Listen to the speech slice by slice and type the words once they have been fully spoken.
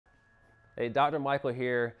Hey, Dr. Michael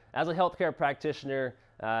here. As a healthcare practitioner,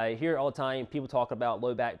 I hear all the time people talk about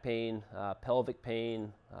low back pain, pelvic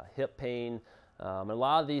pain, hip pain. And a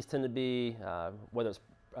lot of these tend to be, whether it's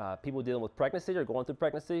people dealing with pregnancy or going through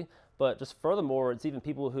pregnancy, but just furthermore, it's even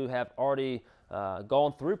people who have already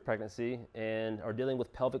gone through pregnancy and are dealing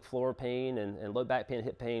with pelvic floor pain and low back pain,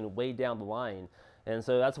 hip pain way down the line. And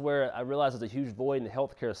so that's where I realize there's a huge void in the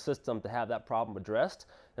healthcare system to have that problem addressed.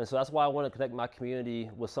 And so that's why I want to connect my community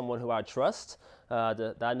with someone who I trust,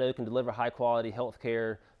 that I know can deliver high quality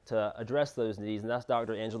healthcare to address those needs, and that's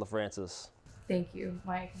Dr. Angela Francis. Thank you,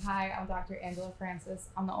 Mike. Hi, I'm Dr. Angela Francis.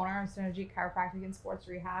 I'm the owner of Synergy Chiropractic and Sports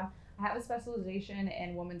Rehab. I have a specialization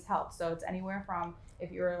in women's health, so it's anywhere from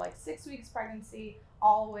if you're like 6 weeks pregnancy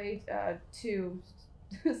all the way to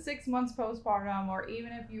 6 months postpartum, or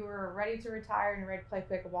even if you were ready to retire and you're ready to play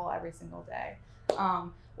pickleball every single day.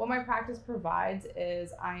 What my practice provides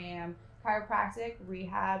is I am chiropractic,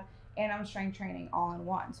 rehab, and I'm strength training all in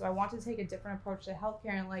one. So I want to take a different approach to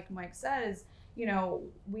healthcare, and like Mike says, you know,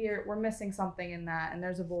 we're missing something in that, and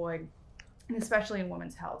there's a void, and especially in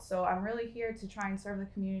women's health. So I'm really here to try and serve the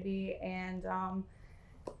community and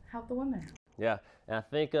help the women out. Yeah, and I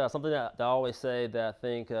think something that I always say that I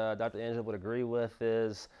think Dr. Angela would agree with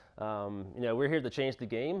is, we're here to change the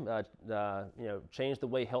game, change the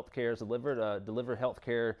way healthcare is delivered, deliver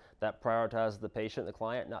healthcare that prioritizes the patient, the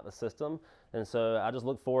client, not the system. And so I just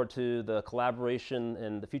look forward to the collaboration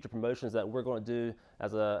and the future promotions that we're going to do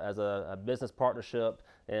as a business partnership,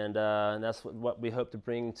 and that's what we hope to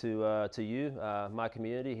bring to you, my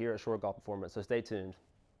community here at Shore Golf Performance. So stay tuned.